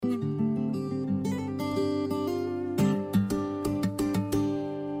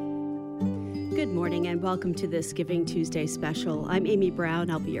Good morning and welcome to this Giving Tuesday special. I'm Amy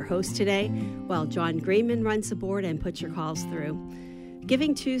Browne. I'll be your host today while John Greenman runs the board and puts your calls through.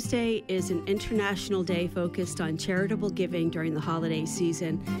 Giving Tuesday is an international day focused on charitable giving during the holiday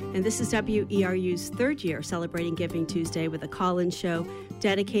season. And this is WERU's third year celebrating Giving Tuesday with a call-in show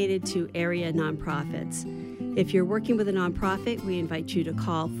dedicated to area nonprofits. If you're working with a nonprofit, we invite you to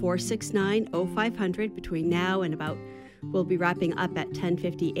call 469-0500 between now and we'll be wrapping up at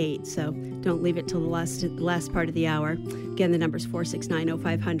 10:58, so don't leave it till the last part of the hour. Again, the number's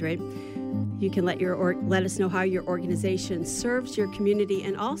 469-0500. You can let us know how your organization serves your community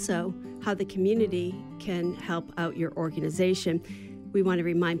and also how the community can help out your organization. We want to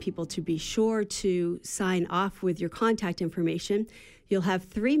remind people to be sure to sign off with your contact information. You'll have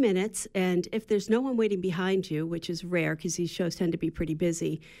 3 minutes, and if there's no one waiting behind you, which is rare because these shows tend to be pretty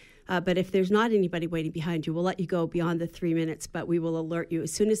busy, but if there's not anybody waiting behind you, we'll let you go beyond the 3 minutes, but we will alert you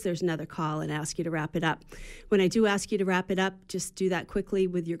as soon as there's another call and ask you to wrap it up. When I do ask you to wrap it up, just do that quickly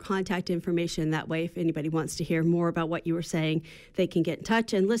with your contact information. That way, if anybody wants to hear more about what you were saying, they can get in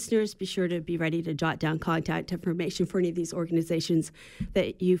touch. And listeners, be sure to be ready to jot down contact information for any of these organizations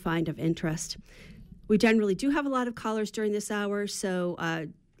that you find of interest. We generally do have a lot of callers during this hour, so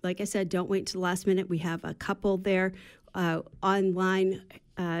like I said, don't wait until the last minute. We have a couple there online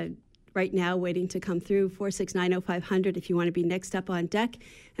right now waiting to come through, 469-0500 if you want to be next up on deck.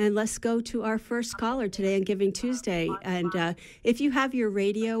 And let's go to our first caller today on Giving Tuesday. And if you have your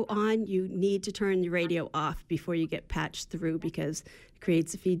radio on, you need to turn your radio off before you get patched through because it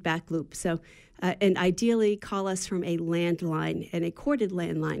creates a feedback loop. So, and ideally call us from a landline and a corded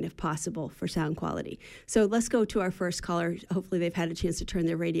landline if possible for sound quality. So let's go to our first caller. Hopefully they've had a chance to turn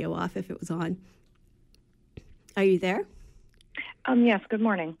their radio off if it was on. Are you there? Yes, good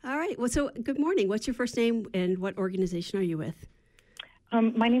morning. All right. Well, so good morning. What's your first name and what organization are you with?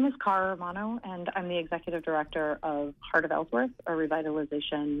 My name is Cara Romano, and I'm the executive director of Heart of Ellsworth, a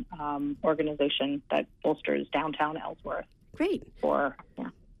revitalization organization that bolsters downtown Ellsworth. Great.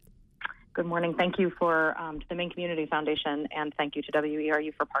 Good morning. Thank you to the Maine Community Foundation, and thank you to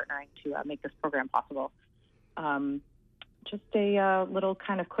WERU for partnering to make this program possible. Just a little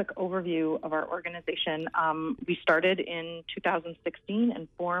kind of quick overview of our organization. We started in 2016 and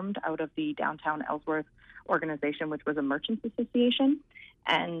formed out of the Downtown Ellsworth organization, which was a merchants association.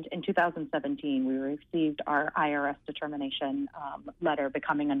 And in 2017, we received our IRS determination letter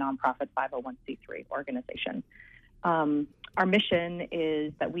becoming a nonprofit 501c3 organization. Our mission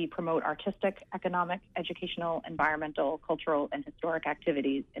is that we promote artistic, economic, educational, environmental, cultural, and historic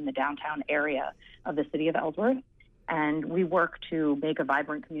activities in the downtown area of the city of Ellsworth. And we work to make a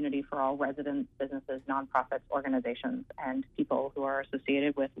vibrant community for all residents, businesses, nonprofits, organizations, and people who are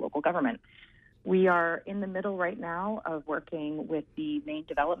associated with local government. We are in the middle right now of working with the Maine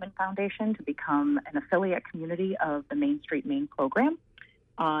Development Foundation to become an affiliate community of the Main Street Maine program.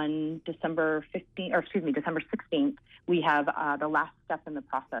 On December 16th, we have the last step in the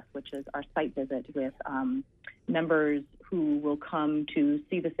process, which is our site visit with members who will come to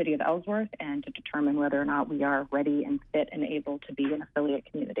see the city of Ellsworth and to determine whether or not we are ready and fit and able to be an affiliate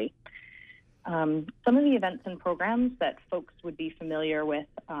community. Some of the events and programs that folks would be familiar with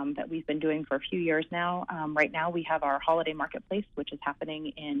that we've been doing for a few years now. Right now we have our holiday marketplace, which is happening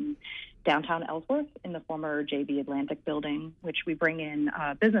in downtown Ellsworth in the former JB Atlantic building, which we bring in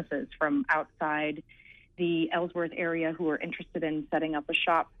businesses from outside the Ellsworth area who are interested in setting up a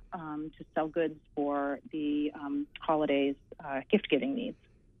shop to sell goods for the holidays gift-giving needs.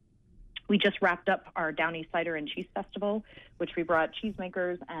 We just wrapped up our Downey Cider and Cheese Festival, which we brought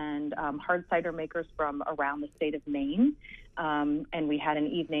cheesemakers and hard cider makers from around the state of Maine. And we had an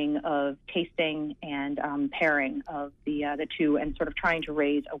evening of tasting and pairing of the two and sort of trying to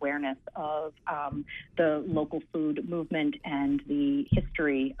raise awareness of the local food movement and the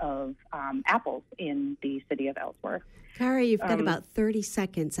history of apples in the city of Ellsworth. Cara, you've got about 30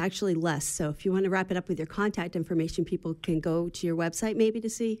 seconds, actually less. So if you want to wrap it up with your contact information, people can go to your website maybe to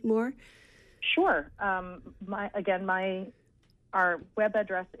see more. Sure. Our web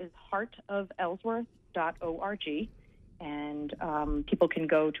address is heartofellsworth.org, and people can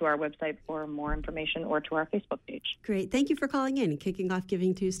go to our website for more information or to our Facebook page. Great. Thank you for calling in and kicking off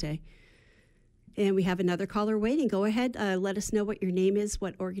Giving Tuesday. And we have another caller waiting. Go ahead. Let us know what your name is,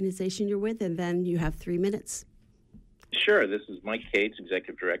 what organization you're with, and then you have 3 minutes. Sure. This is Mike Cates,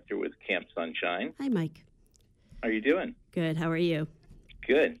 Executive Director with Camp Sunshine. Hi, Mike. How are you doing? Good. How are you?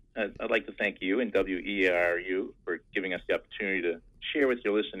 Good. I'd like to thank you and WERU for giving us the opportunity to share with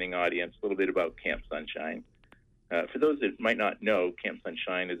your listening audience a little bit about Camp Sunshine. For those that might not know, Camp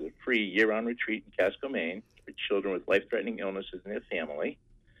Sunshine is a free year-round retreat in Casco, Maine for children with life-threatening illnesses and their family.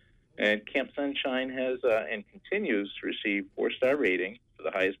 And Camp Sunshine has and continues to receive 4-star rating for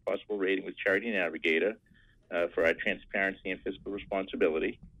the highest possible rating with Charity Navigator for our transparency and fiscal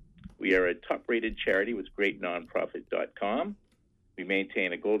responsibility. We are a top-rated charity with greatnonprofit.com. We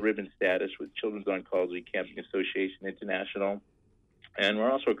maintain a gold ribbon status with Children's Oncology Camping Association International, and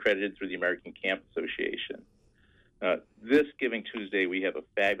we're also accredited through the American Camp Association. This Giving Tuesday, we have a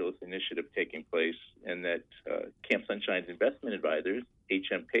fabulous initiative taking place in that Camp Sunshine's investment advisors,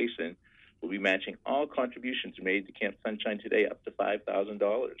 HM Payson, will be matching all contributions made to Camp Sunshine today up to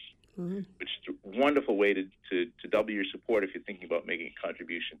 $5,000, which is a wonderful way to double your support if you're thinking about making a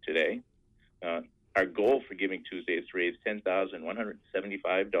contribution today. Our goal for Giving Tuesday is to raise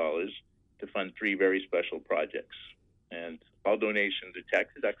 $10,175 to fund 3 very special projects. And all donations are tax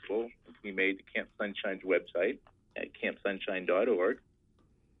deductible and can be made to Camp Sunshine's website at campsunshine.org,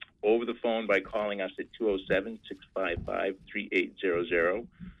 over the phone by calling us at 207-655-3800,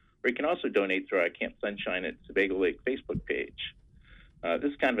 or you can also donate through our Camp Sunshine at Sebago Lake Facebook page.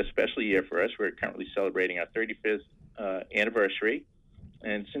 This is kind of a special year for us. We're currently celebrating our 35th anniversary,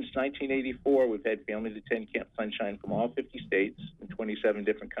 and since 1984, we've had families attend Camp Sunshine from all 50 states and 27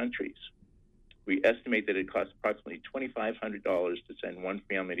 different countries. We estimate that it costs approximately $2,500 to send one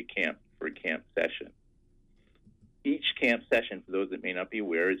family to camp for a camp session. Each camp session, for those that may not be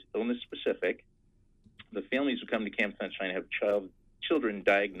aware, is illness-specific. The families who come to Camp Sunshine have children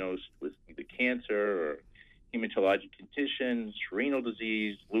diagnosed with either cancer or hematologic conditions, renal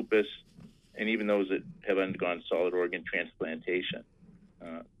disease, lupus, and even those that have undergone solid organ transplantation.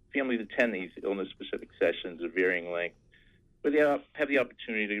 Families attend these illness-specific sessions of varying length, but they have the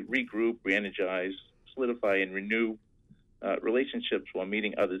opportunity to regroup, re-energize, solidify, and renew relationships while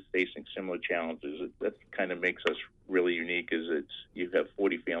meeting others facing similar challenges. That kind of makes us really unique, is you have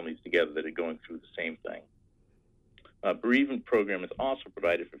 40 families together that are going through the same thing. A bereavement program is also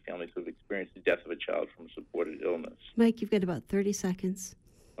provided for families who have experienced the death of a child from a supported illness. Mike, you've got about 30 seconds.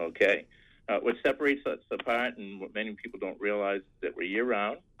 Okay. What separates us apart, and what many people don't realize, is that we're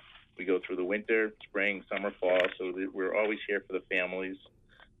year-round. We go through the winter, spring, summer, fall, so that we're always here for the families.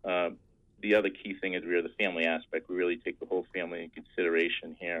 The other key thing is we're the family aspect. We really take the whole family in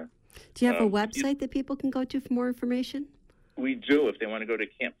consideration here. Do you have a website that people can go to for more information? We do. If they want to go to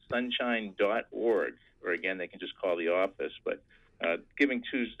campsunshine.org, or again, they can just call the office. But Giving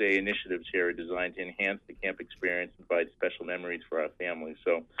Tuesday initiatives here are designed to enhance the camp experience and provide special memories for our families.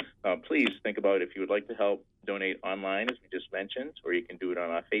 So please think about if you would like to help, donate online, as we just mentioned, or you can do it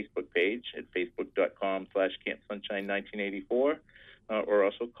on our Facebook page at facebook.com/campsunshine1984, or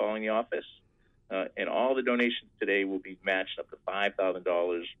also calling the office. And all the donations today will be matched up to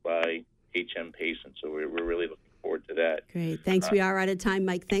 $5,000 by HM Payson. So we're really looking forward to that. Great. Thanks. We are out of time,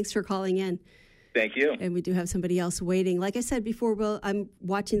 Mike. Thanks for calling in. Thank you. And we do have somebody else waiting. Like I said before, I'm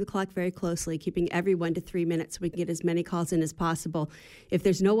watching the clock very closely, keeping every 1 to 3 minutes so we can get as many calls in as possible. If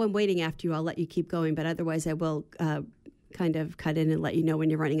there's no one waiting after you, I'll let you keep going. But otherwise, I will kind of cut in and let you know when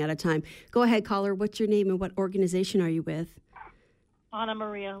you're running out of time. Go ahead, caller. What's your name and what organization are you with? Anna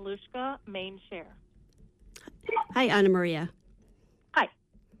Maria Halushka, Maine Share. Hi, Anna Maria. Hi.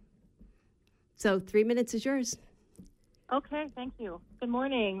 So 3 minutes is yours. Okay, thank you. Good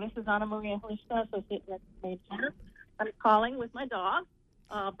morning. This is Anna Maria Halushka, Associate Director of Maine Share. I'm calling with my dog,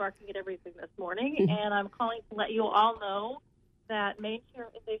 barking at everything this morning, and I'm calling to let you all know that Maine Share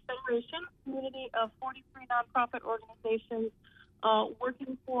is a federation community of 43 nonprofit organizations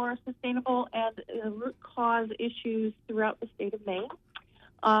working for sustainable and root cause issues throughout the state of Maine.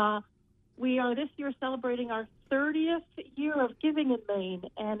 We are this year celebrating our 30th year of giving in Maine,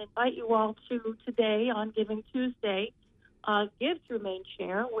 and invite you all to today on Giving Tuesday, give through Maine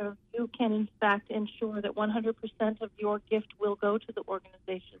Share, where you can in fact ensure that 100% of your gift will go to the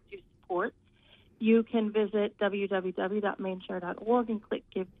organizations you support. You can visit www.mainshare.org and click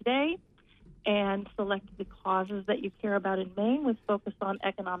Give Today, and select the causes that you care about in Maine with focus on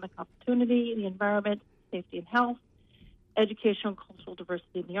economic opportunity, the environment, safety and health, educational and cultural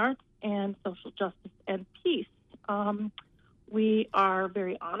diversity in the arts, and social justice and peace. We are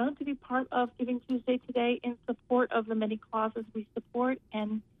very honored to be part of Giving Tuesday today in support of the many causes we support,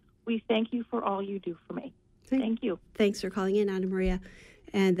 and we thank you for all you do for me. Thank you. Thanks for calling in, Anna Maria.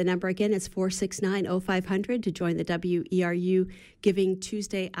 And the number again is 469-0500 to join the WERU Giving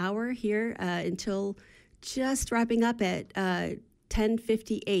Tuesday hour here until just wrapping up at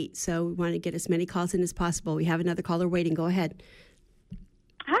 10:58. So we want to get as many calls in as possible. We have another caller waiting. Go ahead.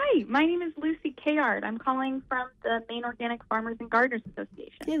 Hi, my name is Lucy Kayard. I'm calling from the Maine Organic Farmers and Gardeners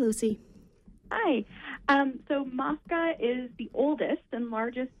Association. Hey, Lucy. Hi. So Mosca is the oldest and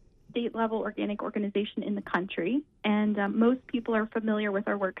largest state-level organic organization in the country, and most people are familiar with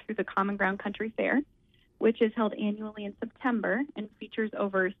our work through the Common Ground Country Fair, which is held annually in September and features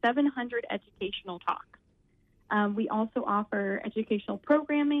over 700 educational talks. We also offer educational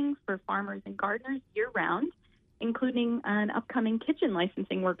programming for farmers and gardeners year-round, including an upcoming kitchen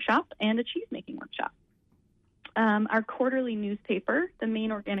licensing workshop and a cheese-making workshop. Our quarterly newspaper, the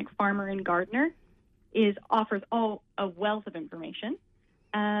Maine Organic Farmer and Gardener, offers a wealth of information.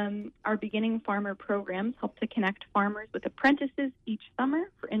 Our beginning farmer programs help to connect farmers with apprentices each summer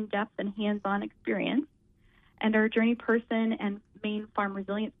for in-depth and hands-on experience. And our Journey Person and Maine Farm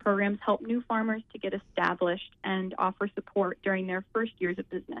Resilience programs help new farmers to get established and offer support during their first years of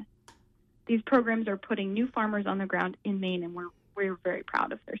business. These programs are putting new farmers on the ground in Maine, and we're very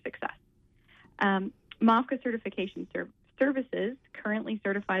proud of their success. MOFGA Certification Services currently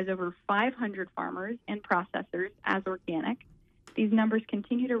certifies over 500 farmers and processors as organic. These numbers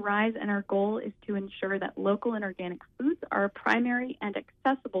continue to rise, and our goal is to ensure that local and organic foods are a primary and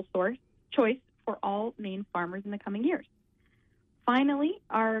accessible choice for all Maine farmers in the coming years. Finally,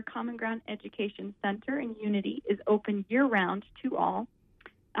 our Common Ground Education Center in Unity is open year-round to all.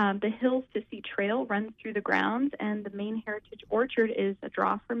 The Hills to Sea Trail runs through the grounds, and the Maine Heritage Orchard is a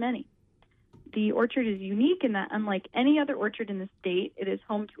draw for many. The orchard is unique in that, unlike any other orchard in the state, it is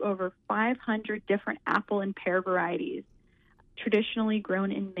home to over 500 different apple and pear varieties traditionally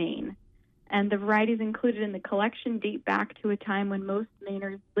grown in Maine. And the varieties included in the collection date back to a time when most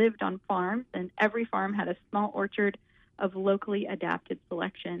Mainers lived on farms, and every farm had a small orchard of locally adapted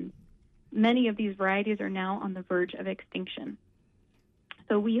selections. Many of these varieties are now on the verge of extinction.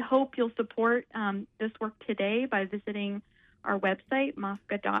 So we hope you'll support this work today by visiting our website,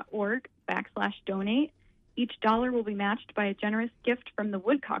 mofga.org/donate. Each dollar will be matched by a generous gift from the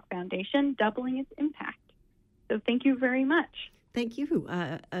Woodcock Foundation, doubling its impact. So thank you very much. Thank you,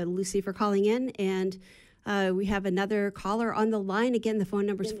 Lucy, for calling in. And we have another caller on the line. Again, the phone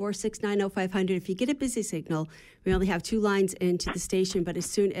number is 4690500. If you get a busy signal, we only have 2 lines into the station, but as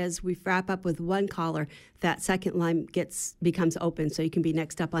soon as we wrap up with one caller, that second line becomes open, so you can be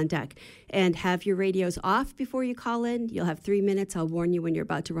next up on deck. And have your radios off before you call in. You'll have 3 minutes. I'll warn you when you're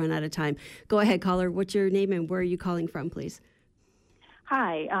about to run out of time. Go ahead, caller. What's your name and where are you calling from, please?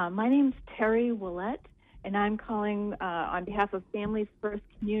 Hi, my name's Terry Willett, and I'm calling on behalf of Families First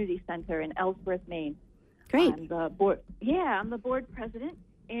Community Center in Ellsworth, Maine. Great. I'm the board president,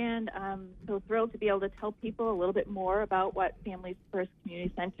 and I'm so thrilled to be able to tell people a little bit more about what Families First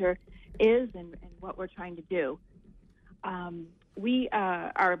Community Center is and what we're trying to do. We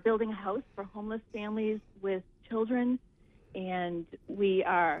are building a house for homeless families with children, and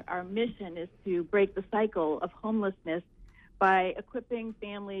our mission is to break the cycle of homelessness by equipping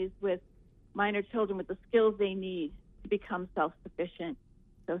families with minor children with the skills they need to become self-sufficient.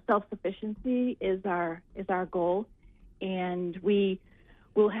 So self-sufficiency is our goal, and we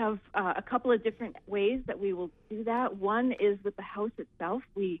will have a couple of different ways that we will do that. One is with the house itself.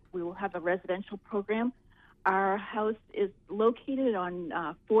 We will have a residential program. Our house is located on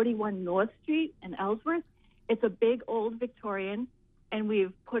 41 North Street in Ellsworth. It's a big old Victorian, and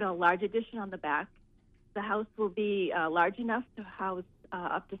we've put a large addition on the back. The house will be large enough to house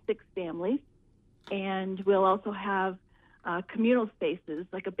up to 6 families, and we'll also have communal spaces,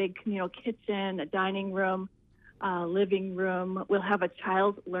 like a big communal kitchen, a dining room, living room. We'll have a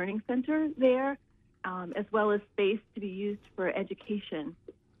child learning center there, as well as space to be used for education.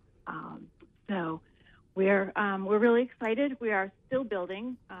 So we're really excited. We are still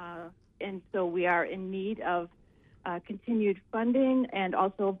building, and so we are in need of continued funding and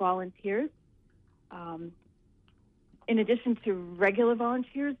also volunteers. In addition to regular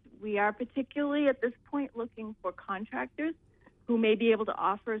volunteers, we are particularly at this point looking for contractors who may be able to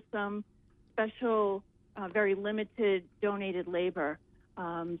offer some special, very limited donated labor.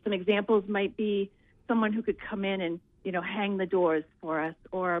 Some examples might be someone who could come in and, hang the doors for us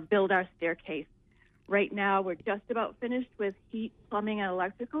or build our staircase. Right now, we're just about finished with heat, plumbing, and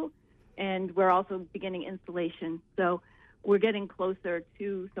electrical, and we're also beginning installation. So we're getting closer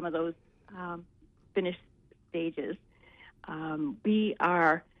to some of those finished stages. We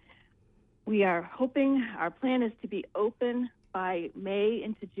are hoping, our plan is to be open by May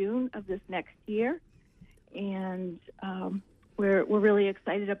into June of this next year, and we're really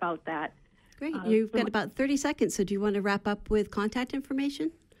excited about that. Great. You've got about 30 seconds, so do you want to wrap up with contact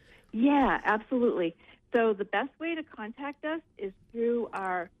information? Yeah, absolutely. So the best way to contact us is through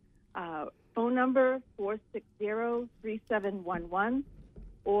our phone number, 460-3711,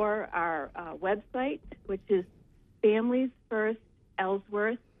 or our website, which is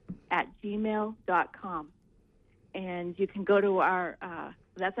familiesfirstellsworth@gmail.com. And you can go to our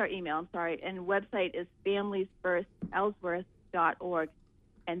That's our email, I'm sorry. And website is familiesfirstellsworth.org.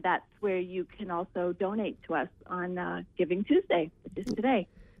 And that's where you can also donate to us on Giving Tuesday, which is today.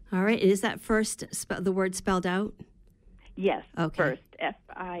 All right. And is that first, the word spelled out? Yes. Okay. First,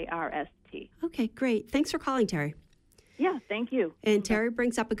 F-I-R-S-T. Okay, great. Thanks for calling, Terry. Yeah, thank you. And Terry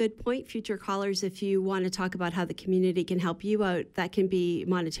brings up a good point. Future callers, if you want to talk about how the community can help you out, that can be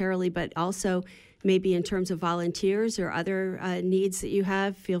monetarily, but also maybe in terms of volunteers or other needs that you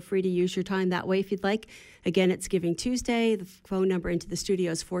have. Feel free to use your time that way if you'd like. Again, it's Giving Tuesday. The phone number into the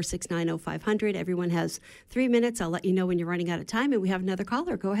studio is 4690500. Everyone has 3 minutes. I'll let you know when you're running out of time. And we have another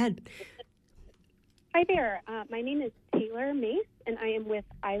caller. Go ahead. Hi there. My name is Taylor Mace, and I am with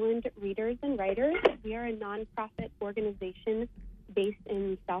Island Readers and Writers. We are a nonprofit organization based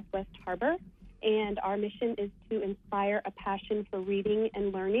in Southwest Harbor, and our mission is to inspire a passion for reading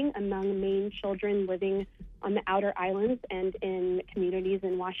and learning among Maine children living on the outer islands and in communities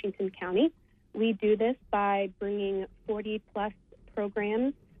in Washington County. We do this by bringing 40-plus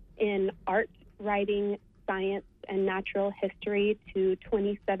programs in art, writing, science, and natural history to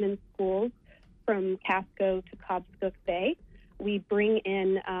 27 schools from Casco to Cobscook Bay. We bring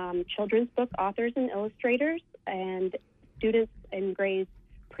in children's book authors and illustrators, and students in grades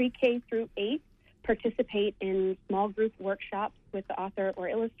pre-K through 8 participate in small group workshops with the author or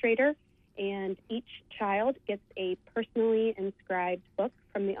illustrator, and each child gets a personally inscribed book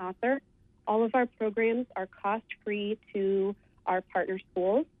from the author. All of our programs are cost-free to our partner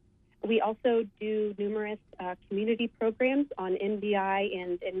schools. We also do numerous community programs on NBI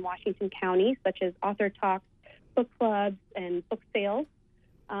and in Washington County, such as author talks, book clubs, and book sales.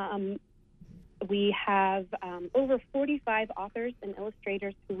 We have over 45 authors and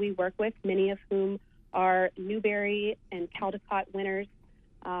illustrators who we work with, many of whom are Newbery and Caldecott winners.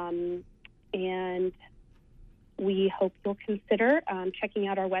 And we hope you'll consider checking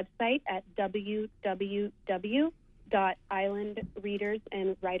out our website at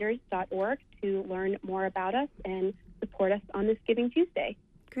www.islandreadersandwriters.org to learn more about us and support us on this Giving Tuesday.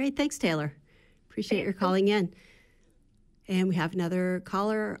 Great. Thanks, Taylor. Appreciate your calling in. And we have another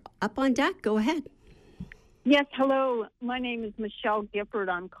caller up on deck. Go ahead. Yes, hello. My name is Michelle Gifford.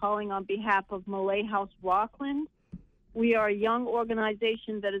 I'm calling on behalf of Millay House Rockland. We are a young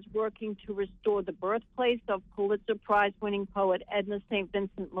organization that is working to restore the birthplace of Pulitzer Prize-winning poet Edna St.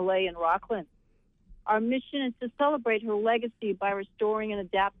 Vincent Millay in Rockland. Our mission is to celebrate her legacy by restoring and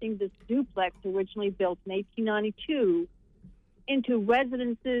adapting this duplex, originally built in 1892, into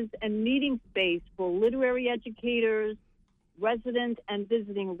residences and meeting space for literary educators, resident and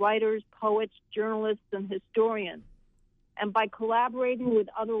visiting writers, poets, journalists, and historians. And by collaborating with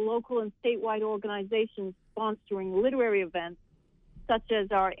other local and statewide organizations sponsoring literary events, such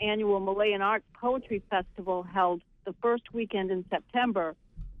as our annual Malayan Arts Poetry Festival held the first weekend in September,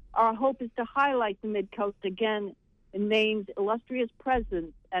 our hope is to highlight the Mid-Coast again in Maine's illustrious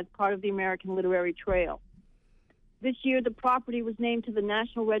presence as part of the American Literary Trail. This year, the property was named to the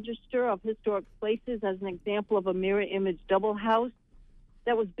National Register of Historic Places as an example of a mirror-image double house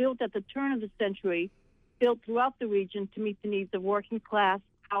that was built at the turn of the century, built throughout the region to meet the needs of working-class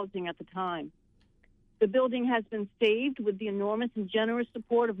housing at the time. The building has been saved with the enormous and generous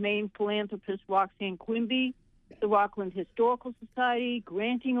support of Maine philanthropist Roxanne Quimby, the Rockland Historical Society,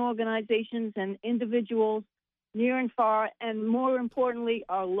 granting organizations, and individuals near and far, and more importantly,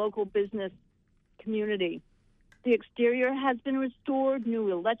 our local business community. The exterior has been restored, new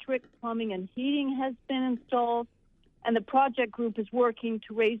electric, plumbing, and heating has been installed, and the project group is working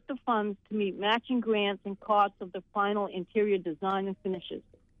to raise the funds to meet matching grants and costs of the final interior design and finishes.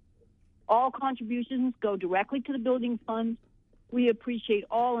 All contributions go directly to the building fund. We appreciate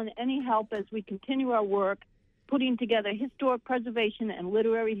all and any help as we continue our work putting together historic preservation and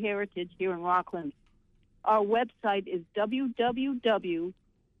literary heritage here in Rockland. Our website is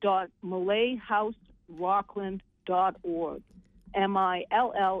www.millayhouserockland.org.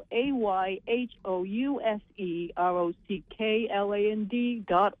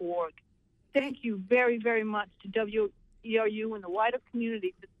 MILLAYHOUSEROCKLAND.org. Thank you very, very much to WERU and the wider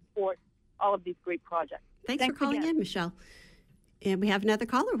community to support all of these great projects. Thanks for calling in, Michelle. And we have another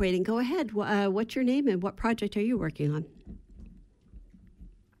caller waiting. Go ahead. What's your name and what project are you working on?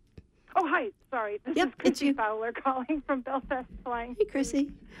 Oh, hi. Sorry. This is Chrissy Fowler calling from Belfast Flying. Hey,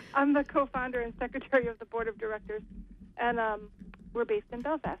 Chrissy. I'm the co-founder and secretary of the board of directors, and we're based in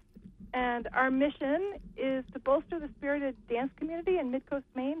Belfast. And our mission is to bolster the spirited dance community in Mid-Coast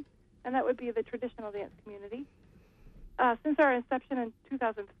Maine, and that would be the traditional dance community. Since our inception in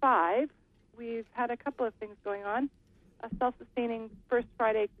 2005, we've had a couple of things going on. A self-sustaining First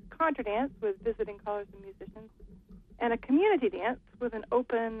Friday contra dance with visiting callers and musicians, and a community dance with an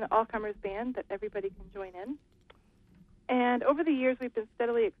open all-comers band that everybody can join in. And over the years, we've been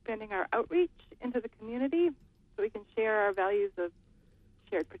steadily expanding our outreach into the community so we can share our values of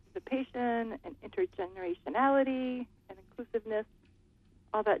shared participation and intergenerationality and inclusiveness,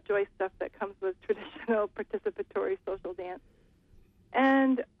 all that joy stuff that comes with traditional participatory social dance.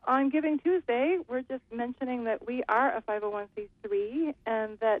 And on Giving Tuesday, we're just mentioning that we are a 501c3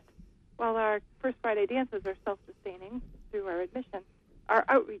 and that while our First Friday dances are self-sustaining through our admission, our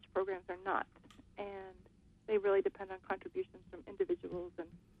outreach programs are not. And they really depend on contributions from individuals and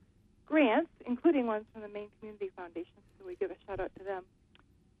grants, including ones from the Maine Community Foundation, so we give a shout-out to them,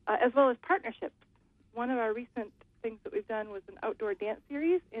 as well as partnerships. One of our recent things that we've done was an outdoor dance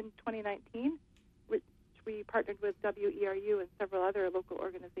series in 2019, which we partnered with WERU and several other local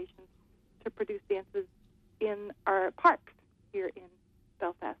organizations to produce dances in our parks here in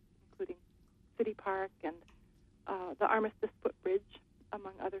Belfast, including City Park and the Armistice Footbridge,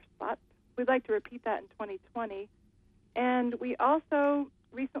 among other spots. We'd like to repeat that in 2020. And we also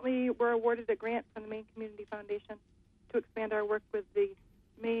recently were awarded a grant from the Maine Community Foundation to expand our work with the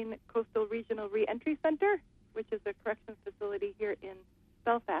Maine Coastal Regional Reentry Center, which is a corrections facility here in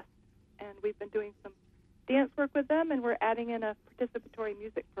Belfast. And we've been doing some dance work with them, and we're adding in a participatory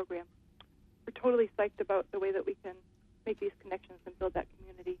music program. We're totally psyched about the way that we can make these connections and build that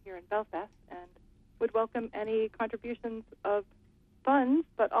community here in Belfast, and would welcome any contributions of funds,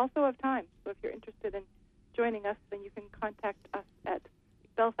 but also of time. So if you're interested in joining us, then you can contact us at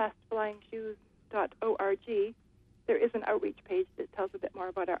belfastflyingshoes.org. There is an outreach page that tells a bit more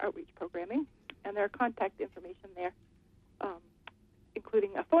about our outreach programming, and there are contact information there,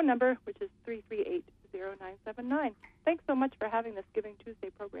 including a phone number, which is 338-0979. Thanks so much for having this Giving Tuesday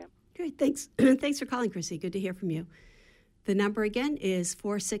program. Great, thanks. Thanks for calling, Chrissy. Good to hear from you. The number again is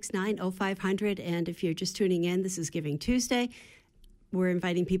 469-0500, and if you're just tuning in, this is Giving Tuesday. We're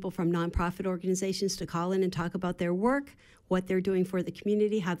inviting people from nonprofit organizations to call in and talk about their work, what they're doing for the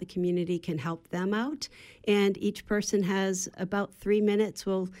community, how the community can help them out. And each person has about 3 minutes.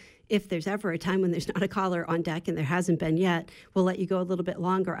 Well, if there's ever a time when there's not a caller on deck, and there hasn't been yet, we'll let you go a little bit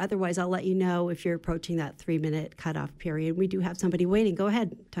longer. Otherwise, I'll let you know if you're approaching that 3-minute cutoff period. We do have somebody waiting. Go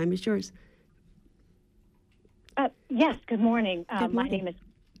ahead. Time is yours. Yes, good morning. Good morning. My name is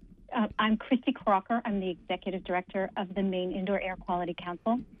I'm Christy Crocker. I'm the Executive Director of the Maine Indoor Air Quality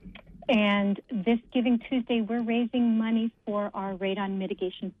Council. And this Giving Tuesday, we're raising money for our radon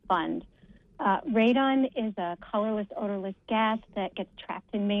mitigation fund. Radon is a colorless, odorless gas that gets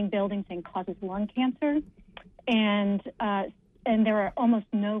trapped in Maine buildings and causes lung cancer. And there are almost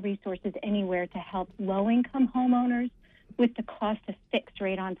no resources anywhere to help low-income homeowners with the cost to fix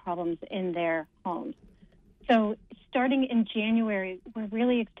radon problems in their homes. So starting in January, we're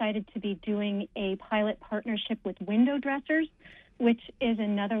really excited to be doing a pilot partnership with Window Dressers, which is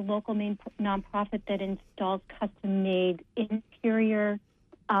another local Maine nonprofit that installs custom-made interior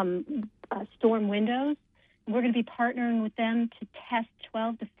storm windows. We're going to be partnering with them to test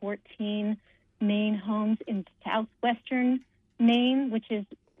 12 to 14 Maine homes in southwestern Maine, which is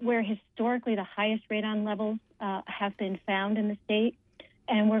where historically the highest radon levels have been found in the state.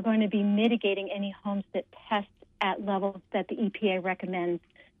 And we're going to be mitigating any homes that test at levels that the EPA recommends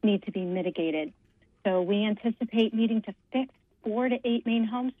need to be mitigated. So we anticipate needing to fix 4 to 8 Maine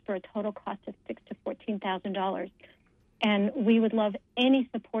homes for a total cost of $6,000 to $14,000. And we would love any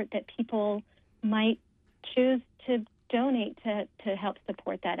support that people might choose to donate to help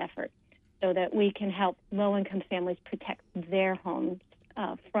support that effort, so that we can help low-income families protect their homes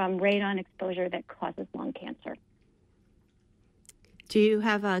from radon exposure that causes lung cancer. Do you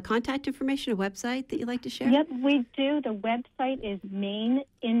have contact information, a website that you'd like to share? Yep, we do. The website is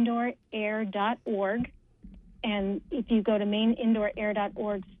maineindoorair.org. And if you go to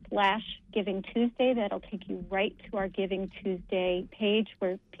maineindoorair.org/Giving Tuesday, that'll take you right to our Giving Tuesday page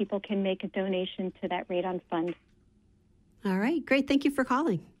where people can make a donation to that radon fund. All right, great. Thank you for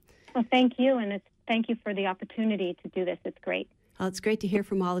calling. Well, thank you, and thank you for the opportunity to do this. It's great. Well, it's great to hear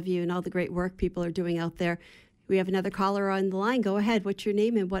from all of you and all the great work people are doing out there. We have another caller on the line. Go ahead. What's your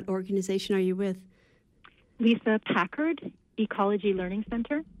name and what organization are you with? Lisa Packard, Ecology Learning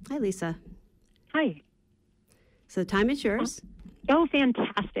Center. Hi, Lisa. Hi. So the time is yours. Oh,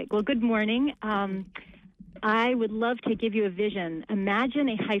 fantastic. Well, good morning. I would love to give you a vision. Imagine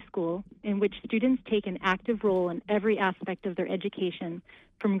a high school in which students take an active role in every aspect of their education,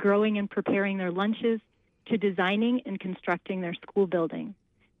 from growing and preparing their lunches to designing and constructing their school building.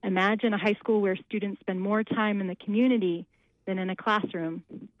 Imagine a high school where students spend more time in the community than in a classroom,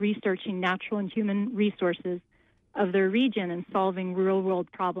 researching natural and human resources of their region and solving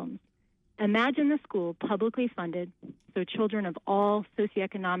real-world problems. Imagine the school publicly funded so children of all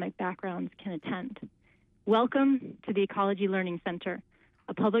socioeconomic backgrounds can attend. Welcome to the Ecology Learning Center,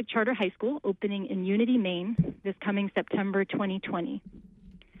 a public charter high school opening in Unity, Maine this coming September 2020.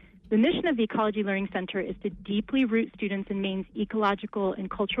 The mission of the Ecology Learning Center is to deeply root students in Maine's ecological and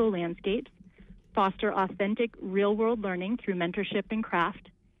cultural landscapes, foster authentic real-world learning through mentorship and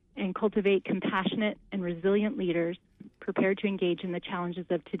craft, and cultivate compassionate and resilient leaders prepared to engage in the challenges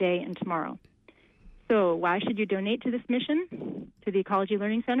of today and tomorrow. So why should you donate to this mission, to the Ecology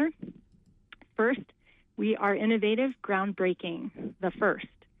Learning Center? First, we are innovative, groundbreaking, the first.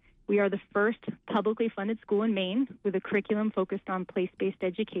 We are the first publicly funded school in Maine with a curriculum focused on place-based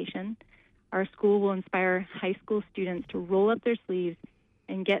education. Our school will inspire high school students to roll up their sleeves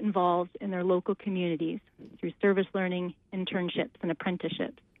and get involved in their local communities through service learning, internships, and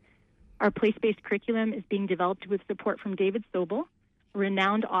apprenticeships. Our place-based curriculum is being developed with support from David Sobel, a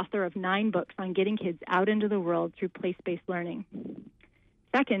renowned author of 9 books on getting kids out into the world through place-based learning.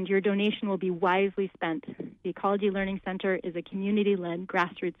 Second, your donation will be wisely spent. The Ecology Learning Center is a community-led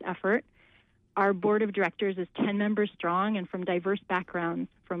grassroots effort. Our board of directors is 10 members strong and from diverse backgrounds,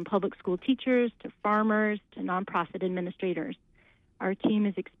 from public school teachers to farmers to nonprofit administrators. Our team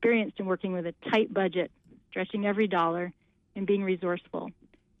is experienced in working with a tight budget, stretching every dollar, and being resourceful.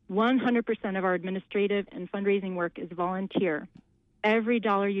 100% of our administrative and fundraising work is volunteer. Every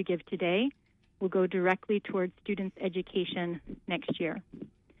dollar you give today will go directly towards students' education next year.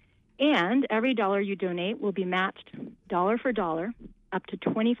 And every dollar you donate will be matched dollar for dollar up to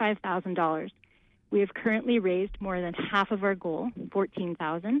 $25,000. We have currently raised more than half of our goal,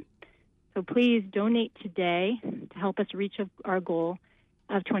 $14,000. So please donate today to help us reach our goal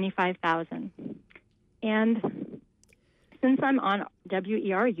of $25,000. And since I'm on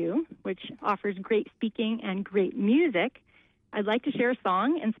WERU, which offers great speaking and great music, I'd like to share a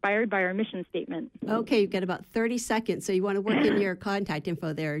song inspired by our mission statement. Okay, you've got about 30 seconds, so you want to work in your contact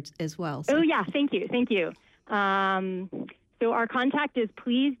info there as well. So. Oh, yeah, thank you. So our contact is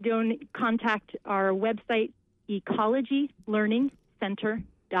please contact our website,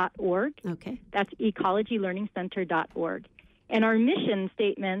 ecologylearningcenter.org. Okay. That's ecologylearningcenter.org. And our mission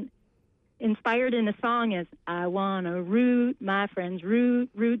statement, inspired in a song, is I want to root, my friends,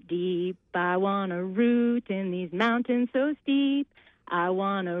 root deep. I want to root in these mountains so steep. I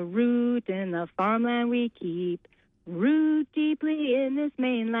want to root in the farmland we keep. Root deeply in this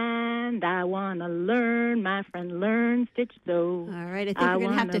mainland. I want to learn, my friend, learn, stitch, sew. All right, I think we're going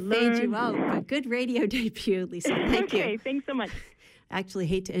to have to fade you out. But good radio debut, Lisa. Thank you. Okay, thanks so much. Actually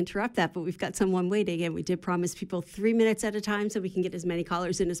hate to interrupt that, but we've got someone waiting, and we did promise people 3 minutes at a time so we can get as many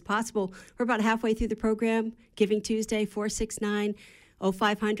callers in as possible. We're about halfway through the program. Giving Tuesday,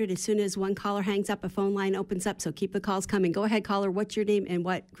 469-0500. As soon as one caller hangs up, a phone line opens up, so keep the calls coming. Go ahead, caller. What's your name and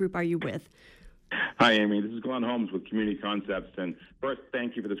what group are you with? Hi, Amy. This is Glenn Holmes with Community Concepts. And first,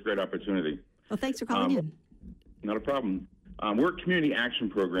 thank you for this great opportunity. Well, thanks for calling in. Not a problem. We're a community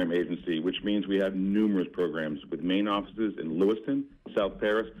action program agency, which means we have numerous programs with main offices in Lewiston, South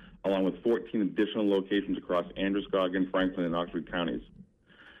Paris, along with 14 additional locations across Androscoggin, Franklin, and Oxford counties.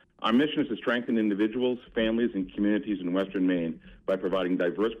 Our mission is to strengthen individuals, families, and communities in Western Maine by providing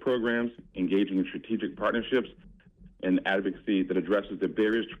diverse programs, engaging in strategic partnerships, and advocacy that addresses the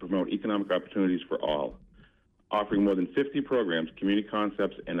barriers to promote economic opportunities for all. Offering more than 50 programs, Community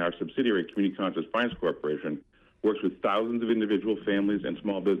Concepts and our subsidiary, Community Concepts Finance Corporation, works with thousands of individual families and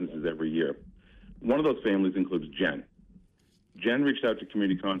small businesses every year. One of those families includes Jen. Jen reached out to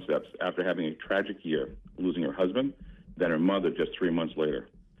Community Concepts after having a tragic year, losing her husband, then her mother just 3 months later,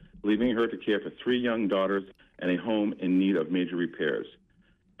 leaving her to care for 3 young daughters and a home in need of major repairs.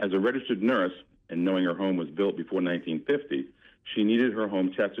 As a registered nurse, and knowing her home was built before 1950, she needed her home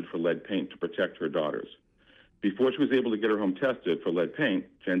tested for lead paint to protect her daughters. Before she was able to get her home tested for lead paint,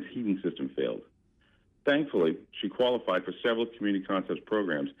 Jen's heating system failed. Thankfully, she qualified for several Community Concepts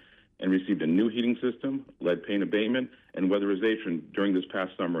programs and received a new heating system, lead paint abatement, and weatherization during this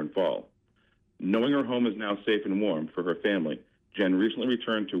past summer and fall. Knowing her home is now safe and warm for her family, Jen recently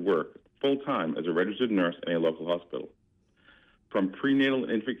returned to work full-time as a registered nurse in a local hospital. From prenatal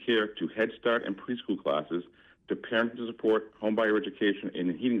and infant care to Head Start and preschool classes to parenting support, homebuyer education,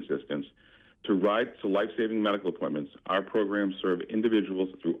 and heating assistance, to rides to life-saving medical appointments, our programs serve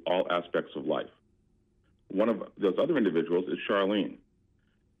individuals through all aspects of life. One of those other individuals is Charlene.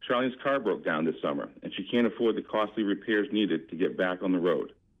 Charlene's car broke down this summer, and she can't afford the costly repairs needed to get back on the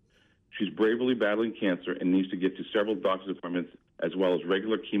road. She's bravely battling cancer and needs to get to several doctor's appointments as well as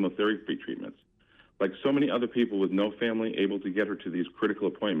regular chemotherapy treatments. Like so many other people with no family able to get her to these critical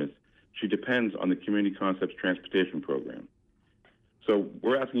appointments, she depends on the Community Concepts Transportation Program. So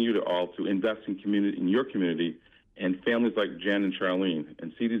we're asking you to all to invest in your community and families like Jen and Charlene,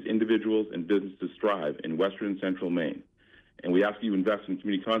 and see these individuals and businesses thrive in Western and Central Maine. And we ask you to invest in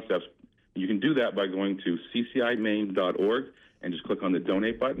community concepts. You can do that by going to ccimaine.org and just click on the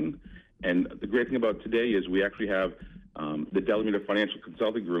donate button. And the great thing about today is we actually have the Delamere Financial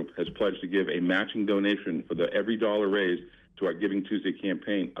Consulting Group has pledged to give a matching donation for every dollar raised to our Giving Tuesday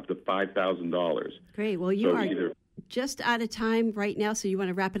campaign up to $5,000. Great. Well, you are just out of time right now, so you want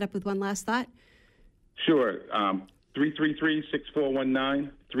to wrap it up with one last thought? Sure.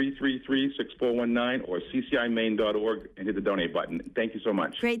 333-6419, 333-6419, or ccimaine.org and hit the donate button. Thank you so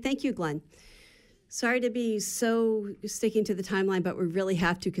much. Great. Thank you, Glenn. Sorry to be so sticking to the timeline, but we really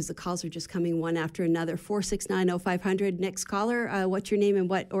have to because the calls are just coming one after another. 469-0500. Next caller, what's your name and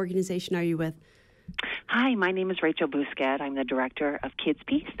what organization are you with? Hi, my name is Rachel Bousquet. I'm the director of Kids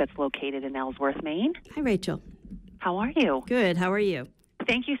Peace that's located in Ellsworth, Maine. Hi, Rachel. How are you? Good. How are you?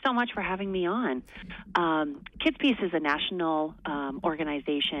 Thank you so much for having me on. Kids Peace is a national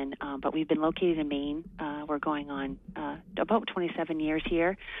organization, but we've been located in Maine. We're going on about 27 years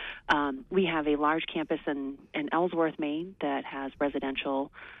here. We have a large campus in Ellsworth, Maine that has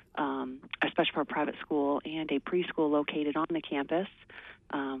residential, especially for a private school, and a preschool located on the campus.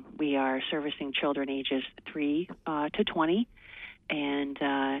 We are servicing children ages 3 to 20. And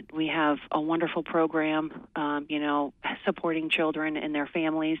we have a wonderful program, supporting children and their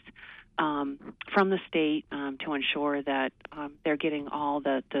families from the state to ensure that they're getting all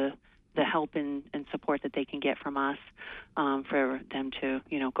the help and support that they can get from us for them to,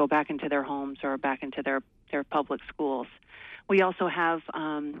 go back into their homes or back into their public schools. We also have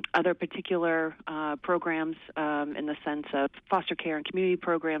other particular programs in the sense of foster care and community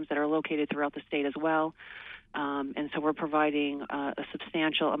programs that are located throughout the state as well. And so we're providing a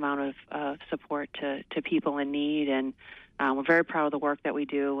substantial amount of support to people in need, and we're very proud of the work that we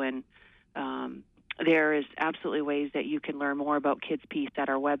do. And there is absolutely ways that you can learn more about Kids Peace at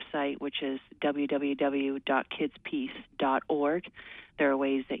our website, which is www.kidspeace.org. There are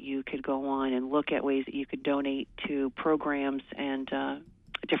ways that you could go on and look at ways that you could donate to programs and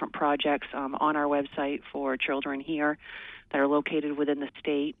different projects on our website for children here that are located within the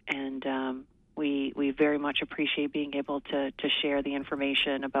state. And we very much appreciate being able to share the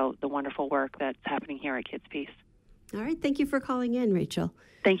information about the wonderful work that's happening here at Kids Peace. All right. Thank you for calling in, Rachel.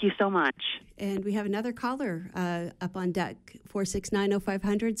 Thank you so much. And we have another caller up on deck.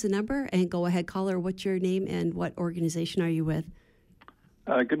 469-0500 is the number. And go ahead, caller. What's your name and what organization are you with?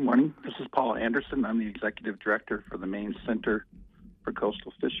 Good morning. This is Paul Anderson. I'm the executive director for the Maine Center for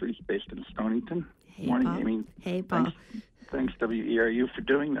Coastal Fisheries based in Stonington. Hey, morning, Paul. Amy. Hey, Paul. Thanks, WERU, for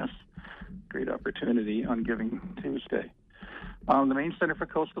doing this. Great opportunity on Giving Tuesday. The Maine Center for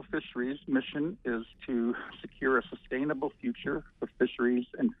Coastal Fisheries' mission is to secure a sustainable future for fisheries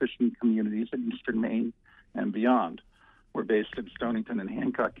and fishing communities in eastern Maine and beyond. We're based in Stonington and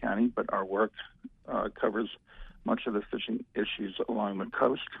Hancock County, but our work covers much of the fishing issues along the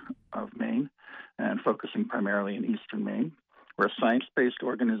coast of Maine and focusing primarily in eastern Maine. We're a science-based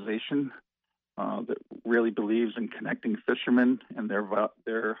organization that really believes in connecting fishermen and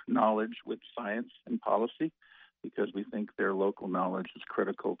their knowledge with science and policy, because we think their local knowledge is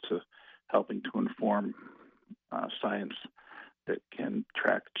critical to helping to inform science that can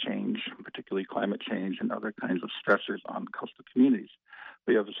track change, particularly climate change and other kinds of stressors on coastal communities.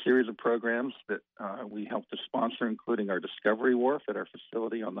 We have a series of programs that we help to sponsor, including our Discovery Wharf at our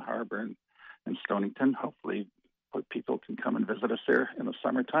facility on the harbor in Stonington. Hopefully, people can come and visit us there in the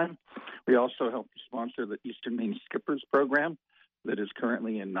summertime. We also help to sponsor the Eastern Maine Skippers program that is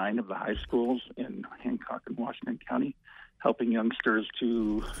currently in 9 of the high schools in Hancock and Washington County, helping youngsters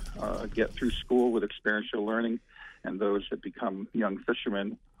to get through school with experiential learning, and those that become young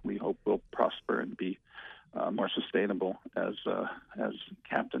fishermen, we hope will prosper and be more sustainable as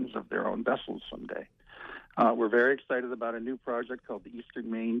captains of their own vessels someday. We're very excited about a new project called the Eastern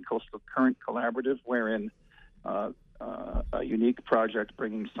Maine Coastal Current Collaborative, wherein a unique project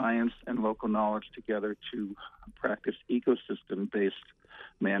bringing science and local knowledge together to practice ecosystem-based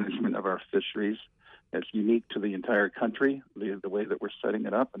management of our fisheries. It's unique to the entire country, the way that we're setting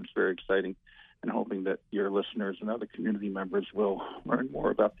it up, and it's very exciting, and hoping that your listeners and other community members will learn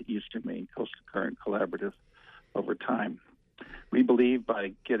more about the Eastern Maine Coastal Current Collaborative over time. We believe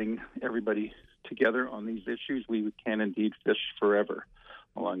by getting everybody together on these issues, we can indeed fish forever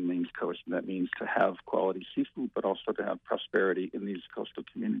along Maine's coast, and that means to have quality seafood, but also to have prosperity in these coastal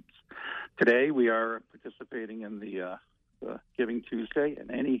communities. Today, we are participating in the Giving Tuesday,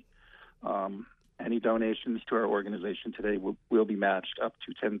 and any donations to our organization today will be matched up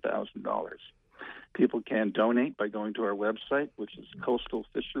to $10,000. People can donate by going to our website, which is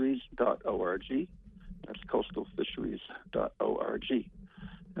coastalfisheries.org. That's coastalfisheries.org.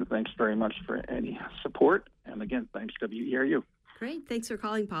 And thanks very much for any support. And again, thanks, WERU. Great. Thanks for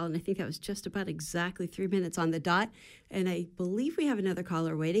calling, Paul. And I think that was just about exactly 3 minutes on the dot. And I believe we have another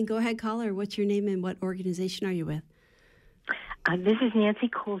caller waiting. Go ahead, caller. What's your name and what organization are you with? This is Nancy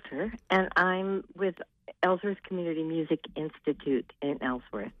Coulter, and I'm with Ellsworth Community Music Institute in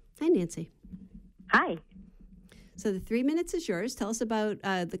Ellsworth. Hi, Nancy. Hi. So the 3 minutes is yours. Tell us about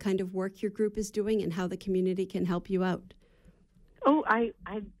the kind of work your group is doing and how the community can help you out. Oh, I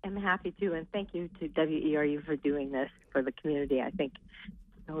am happy to, and thank you to WERU for doing this for the community. I think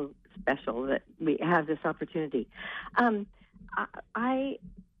it's so special that we have this opportunity. I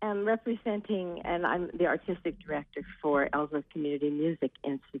am representing, and I'm the artistic director for Ellsworth Community Music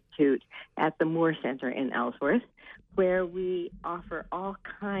Institute at the Moore Center in Ellsworth, where we offer all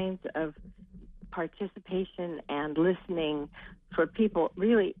kinds of participation and listening for people.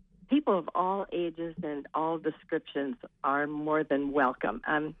 Really, people of all ages and all descriptions are more than welcome.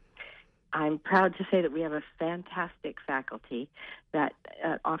 I'm proud to say that we have a fantastic faculty that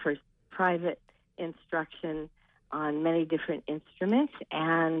offers private instruction on many different instruments,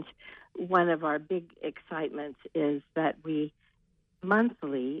 and one of our big excitements is that we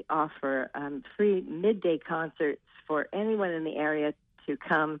monthly offer free midday concerts for anyone in the area to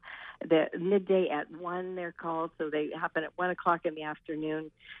come. The midday at 1, they're called, so they happen at 1 o'clock in the afternoon.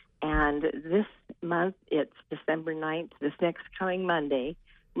 And this month, it's December 9th, this next coming Monday,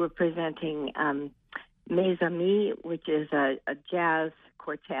 we're presenting Mes Amis, which is a jazz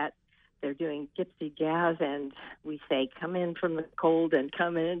quartet. They're doing gypsy jazz, and we say, come in from the cold and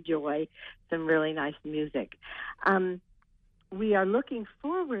come and enjoy some really nice music. We are looking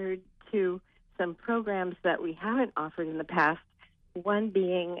forward to some programs that we haven't offered in the past, one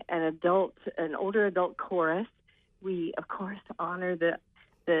being an older adult chorus. We, of course, honor the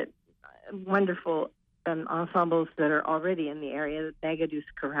wonderful ensembles that are already in the area, the Bagaduce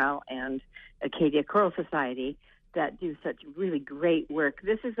Chorale and Acadia Choral Society, that do such really great work.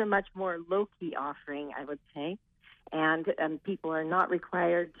 This is a much more low-key offering, I would say, and people are not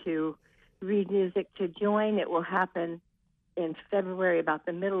required to read music to join. It will happen in February, about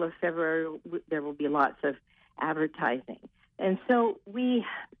the middle of February. There will be lots of advertising. And so we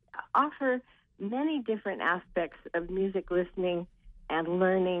offer many different aspects of music listening and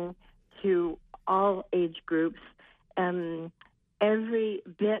learning to all age groups. Every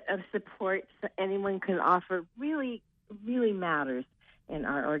bit of support anyone can offer really, really matters in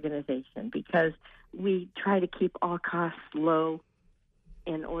our organization, because we try to keep all costs low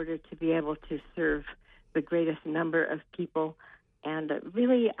in order to be able to serve the greatest number of people. And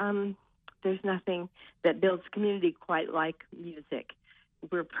really, there's nothing that builds community quite like music.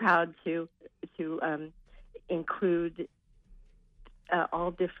 We're proud to include all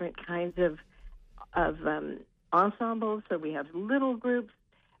different kinds of ensembles. So we have little groups,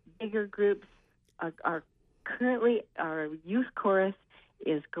 bigger groups. Our youth chorus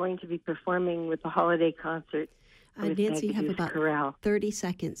is going to be performing with the holiday concert. Nancy, you have about 30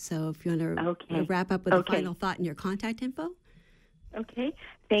 seconds. So if you want to wrap up with a final thought and your contact info. Okay,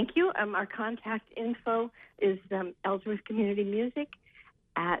 thank you. Our contact info is Ellsworth Community Music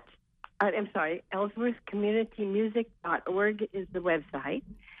at ellsworthcommunitymusic.org is the website.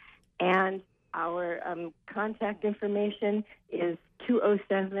 And our contact information is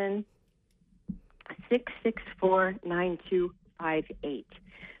 207-664-9258.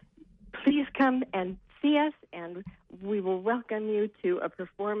 Please come and see us, and we will welcome you to a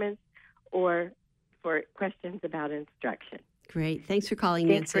performance or for questions about instruction. Great. Thanks for calling,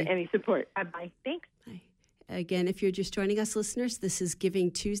 Nancy. Thanks for any support. Bye-bye. Thanks. Bye. Again, if you're just joining us, listeners, this is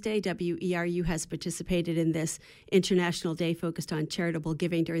Giving Tuesday. WERU has participated in this International Day focused on charitable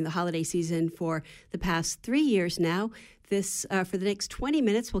giving during the holiday season for the past 3 years now. This, for the next 20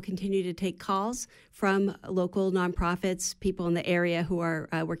 minutes, we'll continue to take calls from local nonprofits, people in the area who are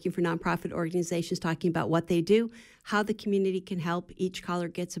working for nonprofit organizations, talking about what they do, how the community can help. Each caller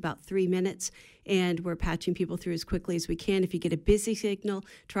gets about 3 minutes, and we're patching people through as quickly as we can. If you get a busy signal,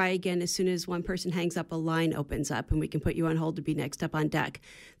 try again. As soon as one person hangs up, a line opens up, and we can put you on hold to be next up on deck.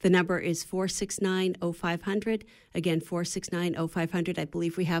 The number is 469-0500. Again, 469-0500. I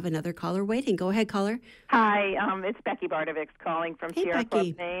believe we have another caller waiting. Go ahead, caller. Hi, it's Becky Bardovics calling from Sierra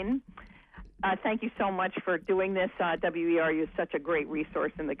Becky. Club, Maine. Thank you so much for doing this. WERU is such a great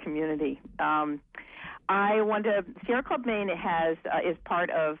resource in the community. Sierra Club Maine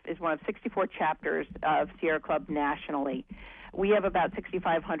is one of 64 chapters of Sierra Club nationally. We have about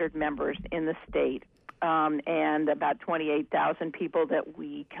 6,500 members in the state. and about 28,000 people that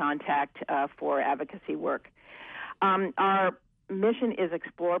we contact for advocacy work. Our mission is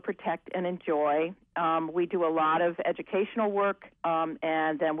explore, protect, and enjoy. We do a lot of educational work,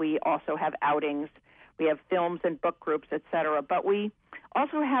 and then we also have outings. We have films and book groups, et cetera. But we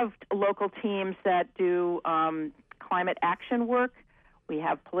also have local teams that do climate action work. We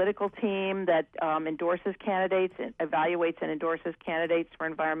have political team that endorses candidates, evaluates and endorses candidates for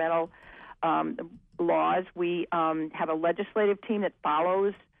environmental laws. We have a legislative team that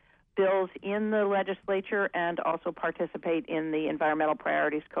follows bills in the legislature and also participate in the Environmental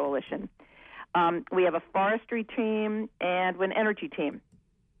Priorities Coalition. We have a forestry team and an energy team.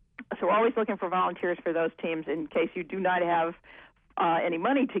 So we're always looking for volunteers for those teams. In case you do not have any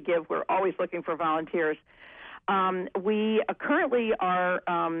money to give, we're always looking for volunteers. We currently are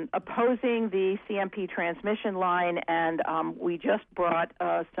opposing the CMP transmission line, and we just brought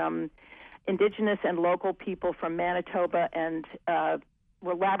some Indigenous and local people from Manitoba and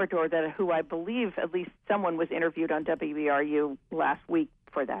Labrador, who I believe at least someone was interviewed on WERU last week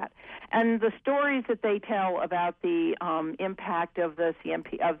for that. And the stories that they tell about the impact of the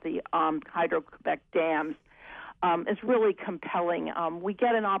CMP, of the Hydro-Quebec dams, is really compelling. We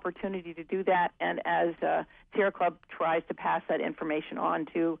get an opportunity to do that, and as Sierra Club tries to pass that information on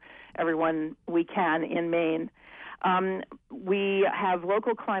to everyone we can in Maine. We have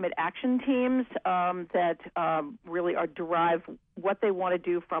local climate action teams that really derive what they want to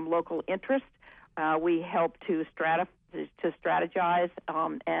do from local interest. We help to strategize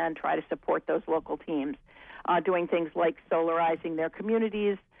and try to support those local teams, doing things like solarizing their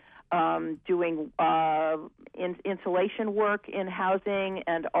communities, doing insulation work in housing,